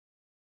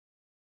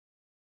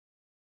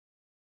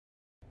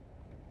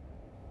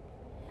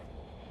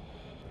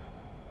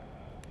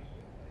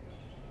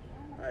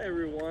Hi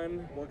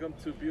everyone, welcome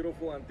to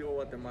beautiful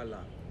Antigua,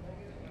 Guatemala.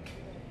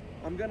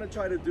 I'm gonna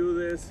try to do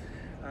this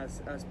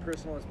as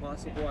personal as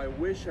possible. I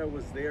wish I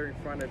was there in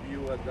front of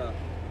you at the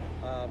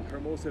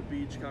Hermosa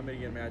Beach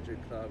Comedy and Magic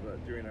Club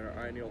during our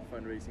annual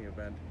fundraising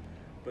event,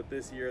 but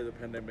this year the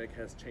pandemic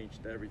has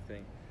changed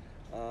everything.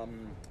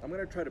 I'm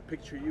gonna try to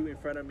picture you in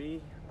front of me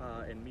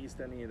and me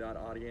standing in that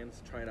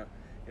audience trying to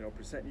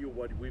present you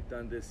what we've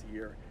done this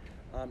year.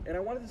 And I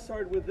wanted to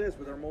start with this,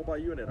 with our mobile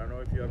unit. I don't know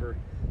if you ever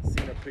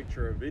seen a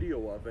picture or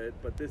video of it,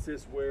 but this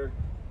is where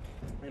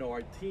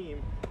our team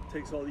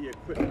takes all the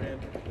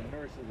equipment, the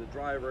nurses, the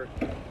driver,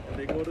 and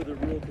they go to the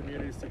rural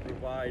communities to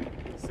provide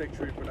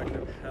sexual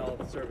reproductive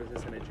health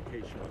services and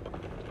education.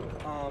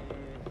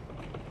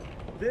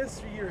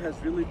 This year has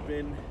really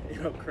been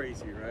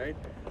crazy, right?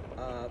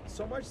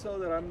 So much so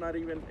that I'm not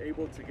even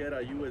able to get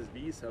a US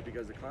visa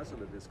because the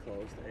consulate is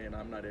closed, and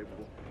I'm not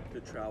able to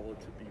travel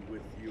to be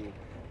with you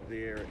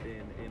there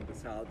in the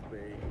South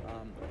Bay,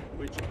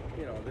 which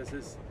this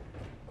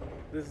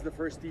is the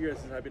first year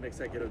since I've been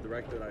executive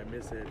director that I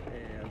miss it,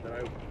 and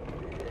that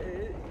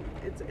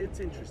it's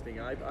interesting.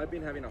 I've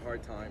been having a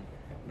hard time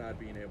not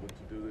being able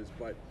to do this,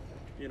 but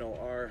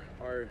our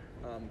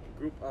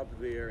group up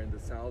there in the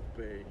South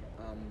Bay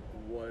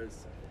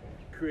was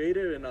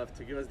creative enough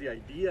to give us the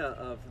idea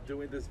of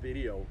doing this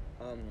video.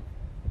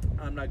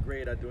 I'm not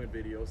great at doing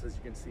videos, as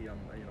you can see. I'm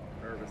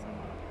nervous,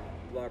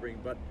 I'm blubbering,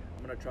 but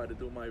I'm gonna try to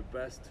do my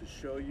best to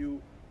show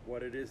you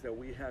what it is that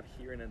we have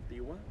here in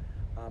Antigua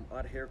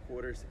at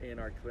headquarters in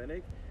our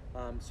clinic.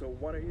 So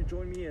why don't you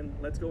join me and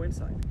let's go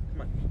inside.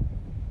 Come on.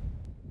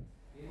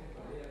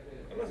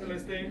 Hola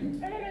Celeste.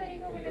 Hola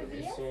Rodrigo, buenos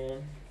días.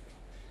 Eso.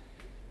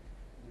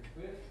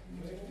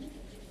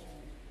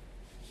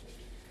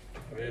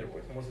 A ver,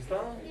 pues, ¿cómo se está?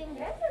 Bien,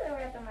 gracias. Le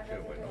voy a tomar Qué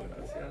bueno,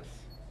 gracias.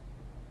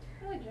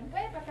 Muy bien,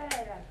 puede pasar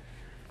adelante.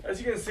 As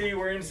you can see,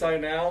 we're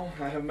inside now.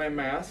 I have my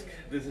mask.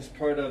 This is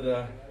part of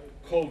the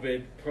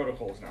COVID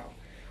protocols now.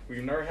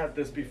 We've never had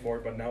this before,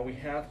 but now we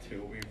have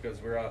to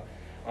because we're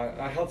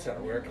a health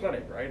center, we're a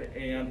clinic, right?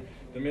 And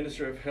the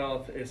Ministry of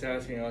Health is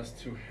asking us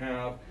to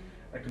have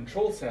a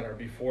control center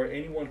before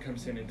anyone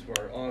comes into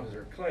our office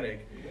or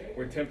clinic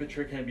where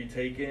temperature can be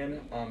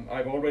taken.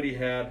 I've already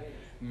had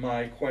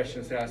my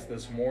questions asked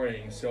this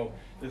morning, so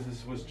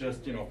this was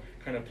just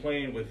kind of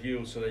playing with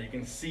you so that you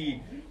can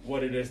see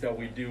what it is that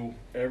we do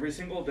every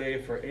single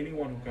day for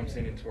anyone who comes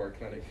into our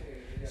clinic.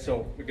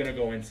 So we're gonna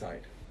go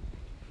inside.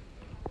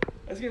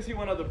 As you can see,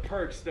 one of the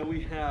perks that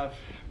we have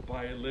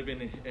by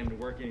living and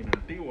working in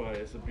Antigua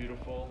is a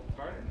beautiful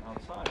garden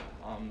outside.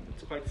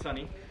 It's quite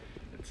sunny,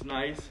 it's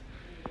nice.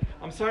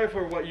 I'm sorry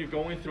for what you're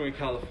going through in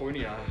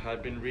California.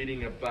 I've been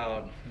reading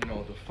about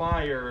the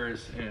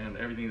fires and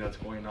everything that's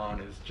going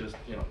on is just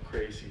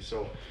crazy.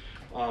 So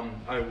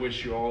I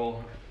wish you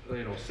all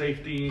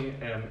safety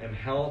and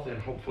health,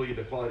 and hopefully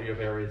the quality of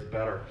air is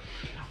better.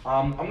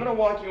 I'm gonna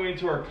walk you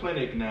into our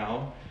clinic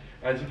now.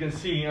 As you can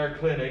see, our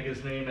clinic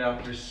is named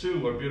after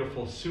Sue, our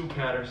beautiful Sue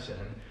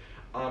Patterson.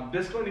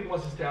 This clinic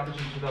was established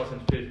in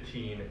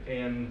 2015,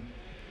 and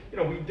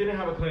we didn't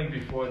have a clinic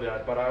before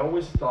that, but I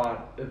always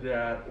thought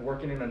that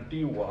working in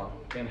Antigua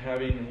and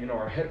having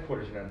our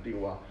headquarters in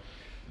Antigua,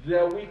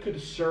 that we could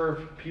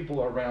serve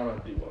people around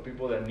Antigua,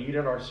 people that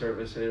needed our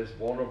services,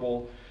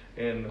 vulnerable,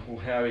 and who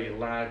have a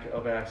lack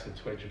of access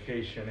to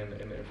education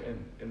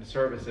and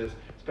services,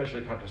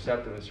 especially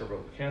contraceptive and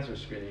cervical cancer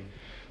screening.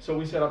 So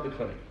we set up the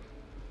clinic.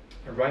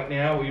 And right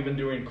now, even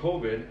during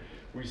COVID,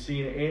 we're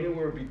seeing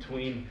anywhere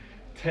between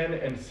 10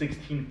 and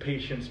 16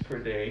 patients per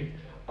day.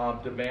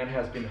 Demand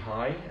has been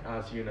high,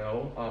 as you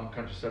know.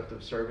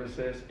 Contraceptive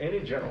services and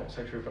in general,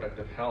 sexual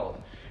reproductive health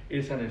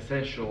is an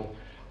essential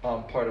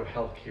part of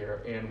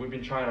healthcare, and we've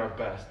been trying our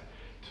best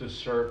to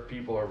serve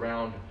people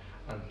around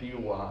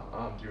Antigua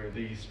during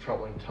these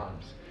troubling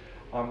times.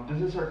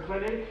 This is our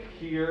clinic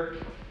here.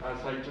 As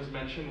I just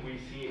mentioned, we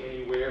see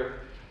anywhere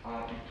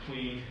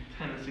between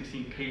 10 and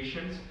 16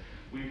 patients.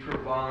 We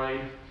provide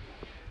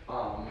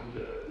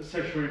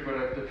sexual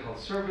reproductive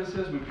health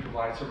services. We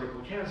provide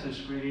cervical cancer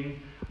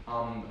screening.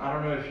 I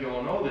don't know if you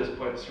all know this,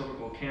 but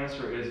cervical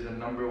cancer is the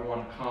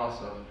 #1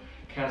 cause of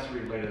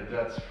cancer-related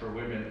deaths for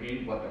women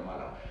in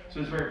Guatemala. So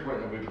it's very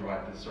important that we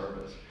provide this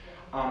service.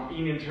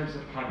 In terms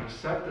of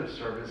contraceptive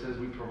services,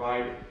 we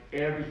provide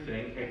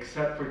everything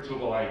except for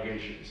tubal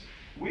ligations.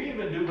 We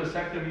even do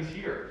vasectomies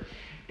here.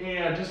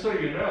 And just so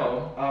you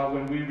know,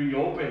 when we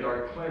reopened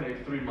our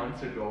clinic 3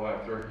 months ago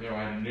after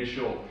an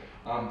initial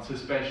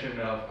suspension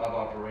of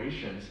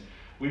operations,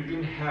 we've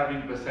been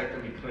having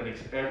vasectomy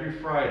clinics every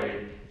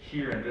Friday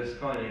here in this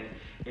clinic,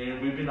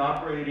 and we've been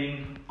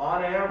operating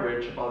on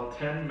average about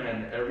 10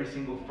 men every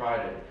single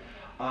Friday.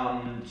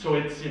 So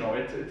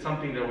it's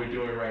something that we're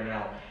doing right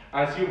now.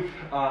 As you've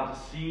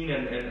seen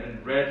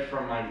and read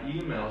from my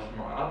emails,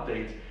 from our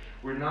updates,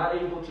 we're not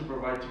able to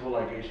provide tubal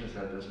ligations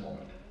at this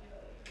moment.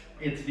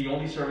 It's the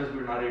only service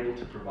we're not able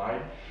to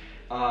provide.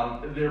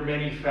 There are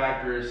many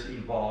factors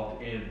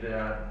involved in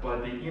that, but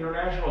the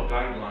international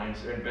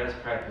guidelines and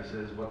best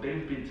practices, what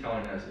they've been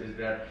telling us is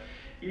that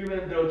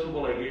even though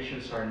tubal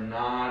ligations are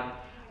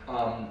not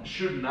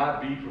should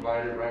not be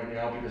provided right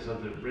now because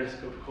of the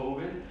risk of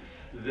COVID,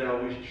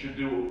 that we should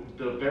do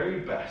the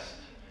very best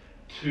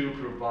to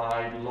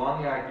provide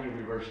long-acting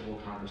reversible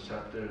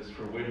contraceptives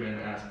for women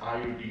as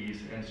IUDs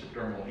and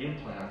subdermal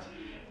implants,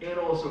 and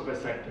also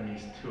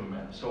vasectomies to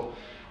men. So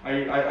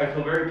I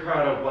feel very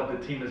proud of what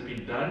the team has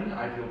been done.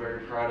 I feel very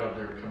proud of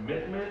their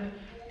commitment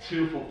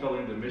to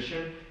fulfilling the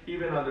mission,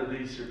 even under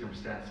these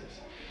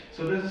circumstances.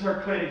 So this is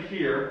our clinic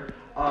here.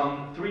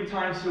 3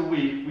 times a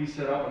week, we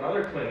set up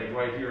another clinic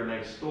right here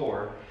next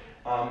door.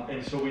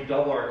 And so we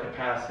double our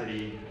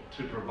capacity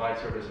to provide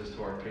services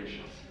to our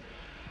patients.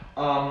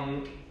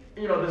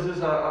 You know, this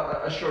is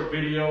a short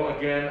video.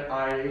 Again,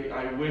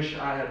 I wish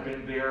I had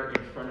been there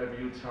in front of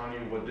you telling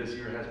you what this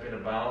year has been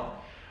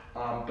about.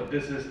 But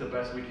this is the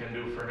best we can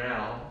do for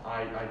now.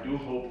 I do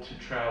hope to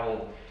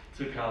travel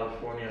to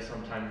California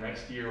sometime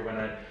next year when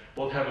I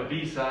both have a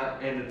visa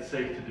and it's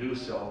safe to do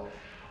so.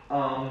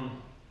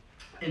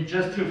 And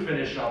just to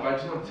finish up, I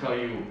just want to tell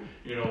you,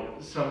 you know,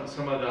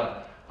 some of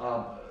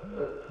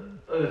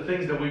the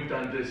things that we've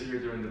done this year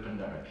during the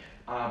pandemic.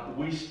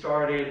 We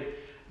started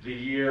the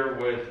year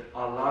with a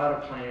lot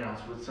of plans,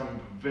 with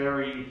some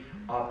very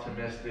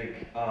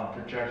optimistic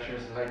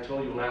projections. As I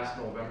told you last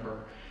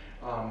November,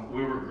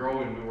 we were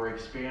growing, we were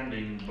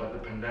expanding, but the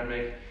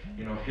pandemic,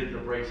 you know, hit the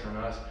brakes on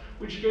us,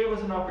 which gave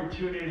us an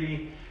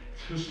opportunity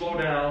to slow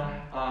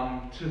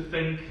down, to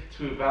think,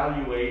 to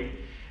evaluate,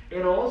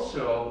 and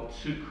also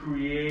to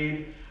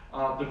create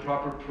the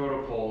proper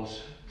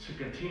protocols to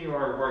continue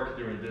our work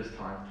during this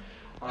time.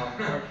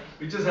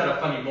 We just had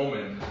a funny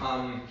moment.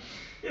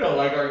 You know,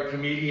 like our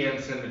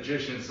comedians and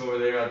magicians over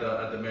there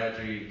at the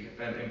Magic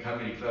and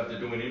Comedy Club, they're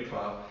doing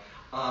improv.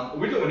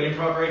 We're doing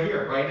improv right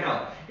here, right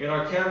now. And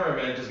our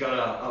cameraman just got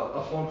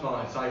a phone call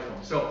on his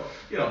iPhone. So,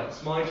 you know,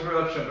 small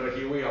interruption, but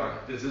here we are.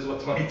 This is what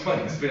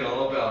 2020 has been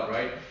all about,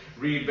 right?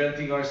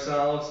 Reinventing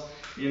ourselves.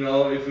 You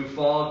know, if we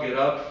fall, get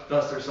up,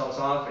 dust ourselves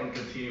off, and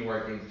continue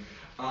working.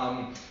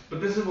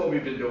 But this is what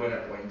we've been doing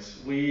at Wings.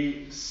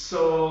 We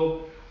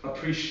so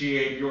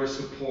appreciate your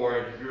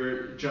support,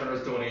 your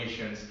generous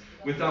donations.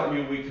 Without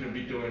you, we couldn't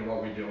be doing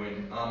what we're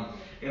doing.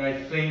 And I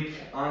think,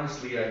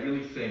 honestly, I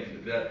really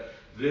think that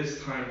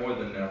this time more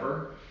than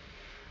ever,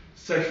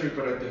 sexual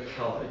reproductive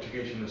health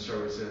education and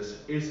services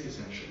is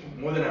essential,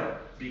 more than ever,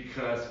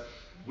 because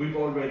we've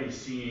already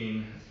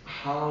seen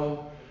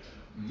how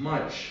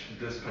much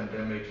this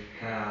pandemic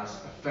has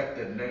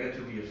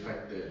negatively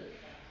affected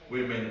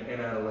women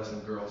and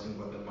adolescent girls in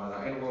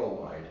Guatemala and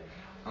worldwide.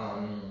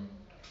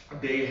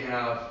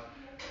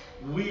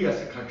 We as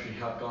a country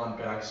have gone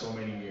back so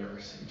many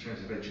years in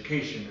terms of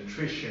education,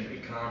 nutrition,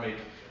 economic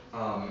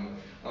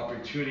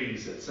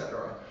opportunities,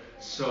 etc.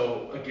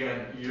 So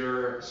again,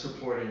 your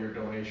support and your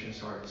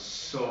donations are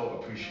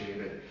so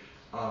appreciated.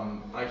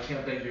 I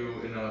can't thank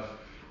you enough.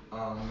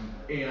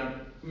 And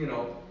you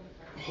know,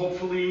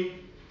 hopefully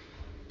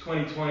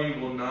 2020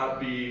 will not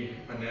be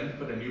an end,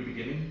 but a new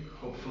beginning.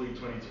 Hopefully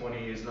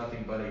 2020 is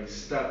nothing but a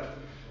step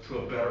to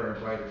a better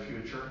and brighter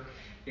future.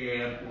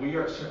 And we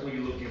are certainly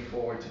looking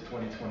forward to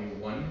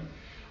 2021.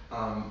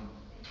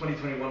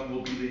 2021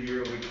 will be the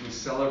year in which we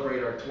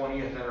celebrate our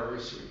 20th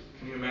anniversary.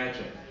 Can you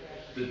imagine?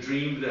 The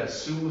dream that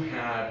Sue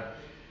had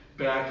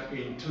back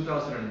in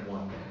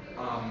 2001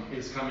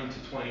 is coming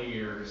to 20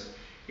 years.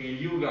 And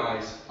you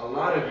guys, a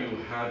lot of you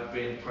have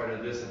been part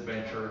of this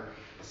adventure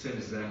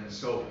since then.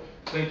 So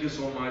thank you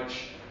so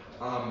much.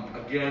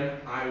 Again,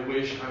 I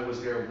wish I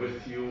was there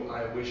with you.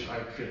 I wish I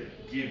could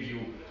give you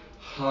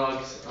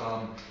hugs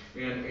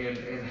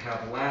and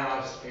have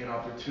laughs and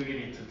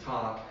opportunity to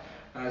talk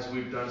as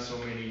we've done so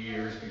many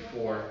years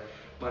before.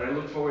 But I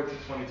look forward to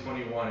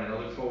 2021 and I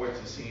look forward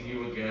to seeing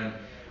you again.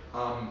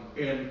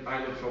 And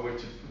I look forward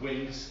to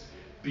Wings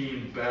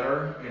being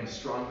better and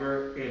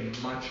stronger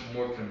and much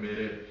more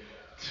committed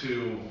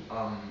to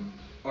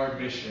our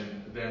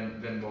mission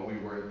than what we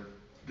were.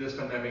 This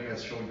pandemic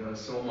has shown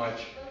us so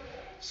much.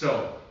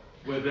 So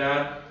with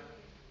that,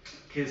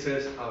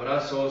 kisses,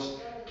 abrazos,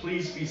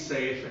 please be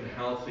safe and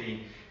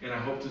healthy, and I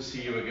hope to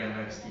see you again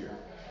next year.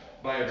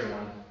 Bye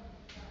everyone.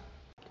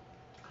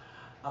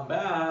 I'm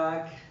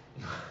back.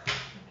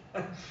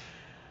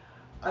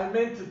 I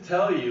meant to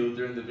tell you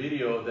during the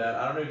video that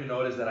I don't know if you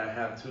noticed that I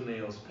have 2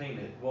 nails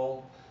painted.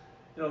 Well,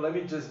 you know, let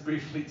me just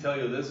briefly tell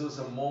you, this was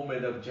a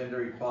moment of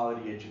gender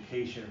equality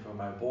education for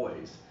my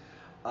boys.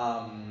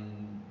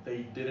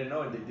 They didn't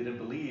know and they didn't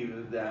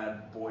believe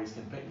that boys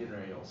can paint their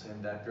nails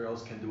and that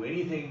girls can do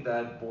anything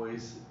that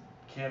boys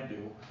can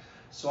do.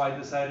 So I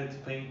decided to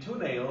paint 2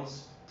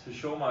 nails to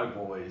show my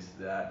boys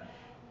that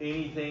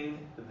anything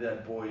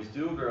that boys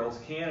do, girls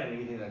can, and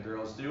anything that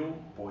girls do,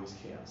 boys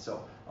can.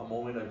 So a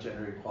moment of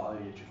gender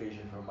equality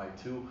education for my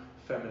 2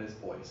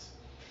 feminist boys.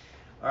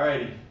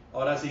 Alrighty,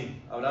 ahora sí,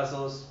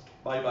 abrazos,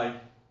 bye bye.